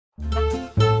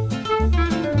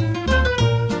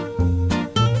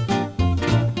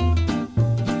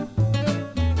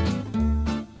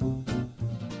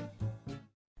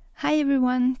Hi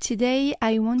everyone, today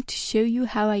I want to show you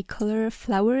how I color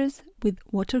flowers with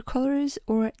watercolors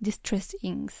or distress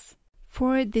inks.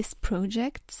 For this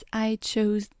project I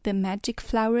chose the Magic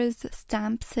Flowers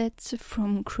stamp set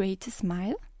from Create a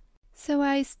Smile. So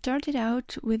I started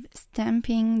out with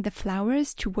stamping the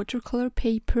flowers to watercolor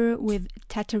paper with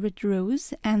Tattered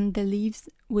Rose and the leaves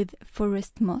with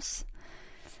Forest Moss.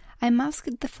 I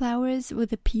masked the flowers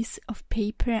with a piece of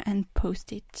paper and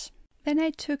Post-it. Then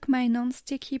I took my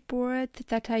non-sticky board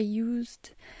that I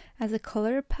used as a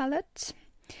color palette.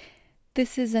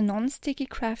 This is a non-sticky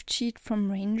craft sheet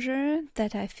from Ranger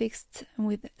that I fixed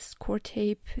with score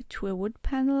tape to a wood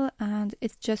panel, and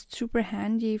it's just super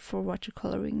handy for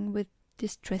watercoloring with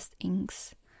distressed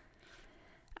inks.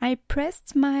 I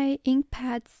pressed my ink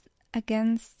pads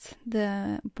against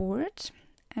the board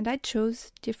and I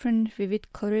chose different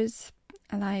vivid colors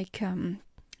like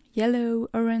yellow,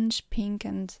 orange, pink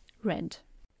and red.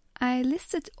 I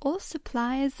listed all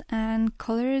supplies and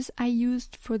colors I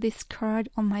used for this card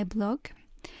on my blog,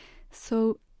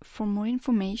 so for more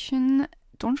information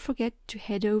don't forget to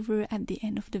head over at the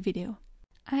end of the video.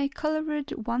 I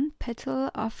colored one petal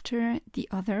after the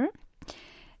other.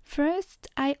 First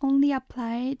I only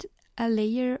applied a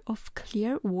layer of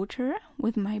clear water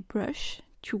with my brush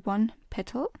to one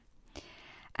petal,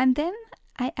 and then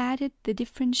I added the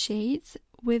different shades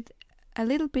with a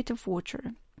little bit of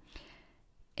water.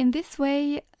 In this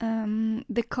way,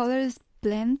 the colors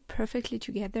blend perfectly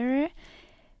together,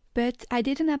 but I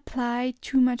didn't apply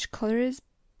too much colors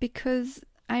because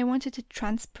I wanted a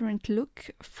transparent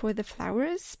look for the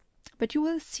flowers, but you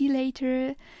will see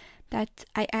later that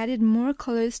I added more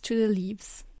colors to the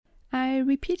leaves. I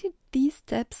repeated these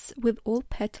steps with all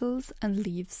petals and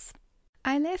leaves.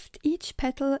 I left each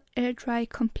petal air dry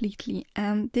completely,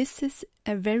 and this is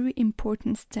a very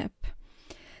important step.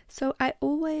 So I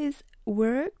always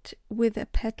worked with a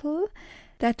petal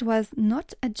that was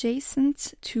not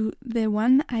adjacent to the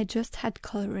one I just had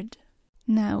colored.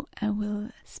 Now I will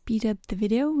speed up the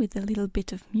video with a little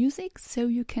bit of music so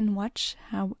you can watch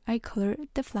how I color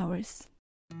the flowers.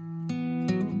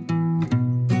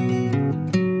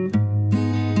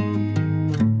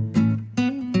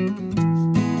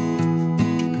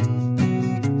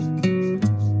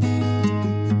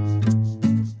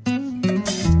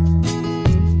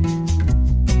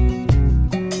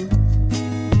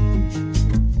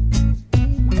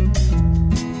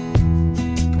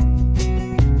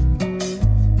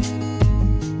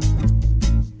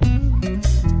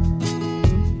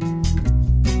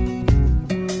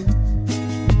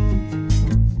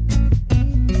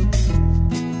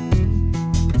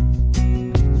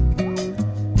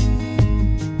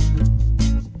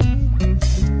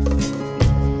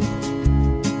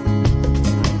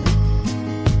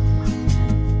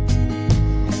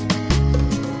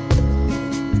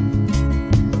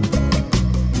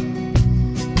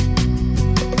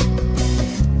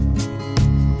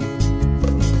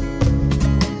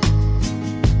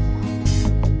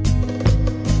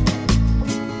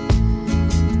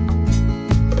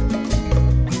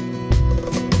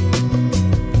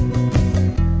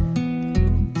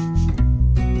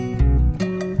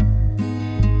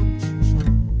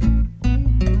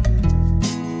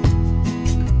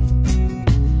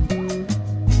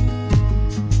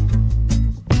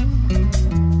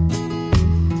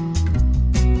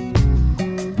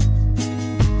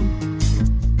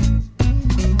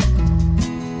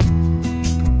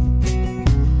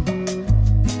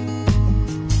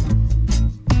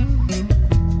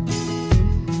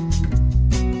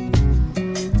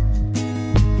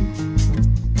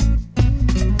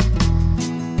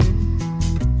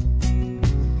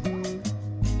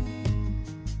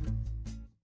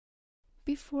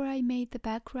 Before I made the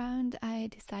background, I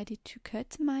decided to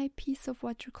cut my piece of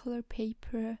watercolor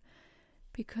paper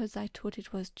because I thought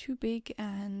it was too big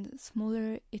and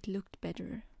smaller it looked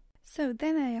better. So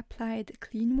then I applied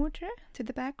clean water to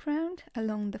the background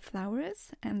along the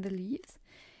flowers and the leaves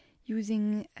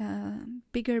using a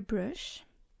bigger brush.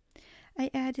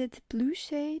 I added blue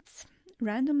shades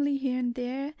randomly here and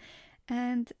there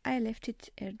and I left it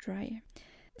air dry.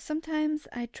 Sometimes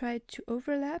I tried to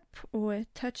overlap or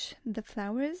touch the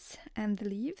flowers and the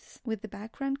leaves with the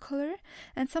background color,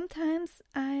 and sometimes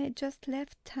I just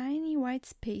left tiny white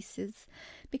spaces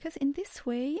because in this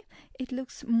way it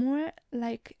looks more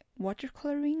like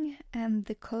watercoloring and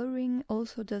the coloring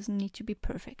also doesn't need to be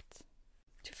perfect.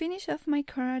 To finish off my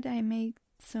card I made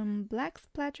some black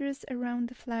splatters around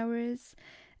the flowers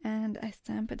and I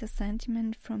stamped a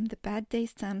sentiment from the Bad Day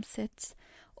stamp set,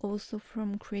 also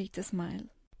from Create a Smile.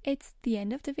 It's the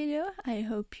end of the video. I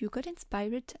hope you got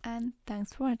inspired and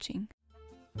thanks for watching.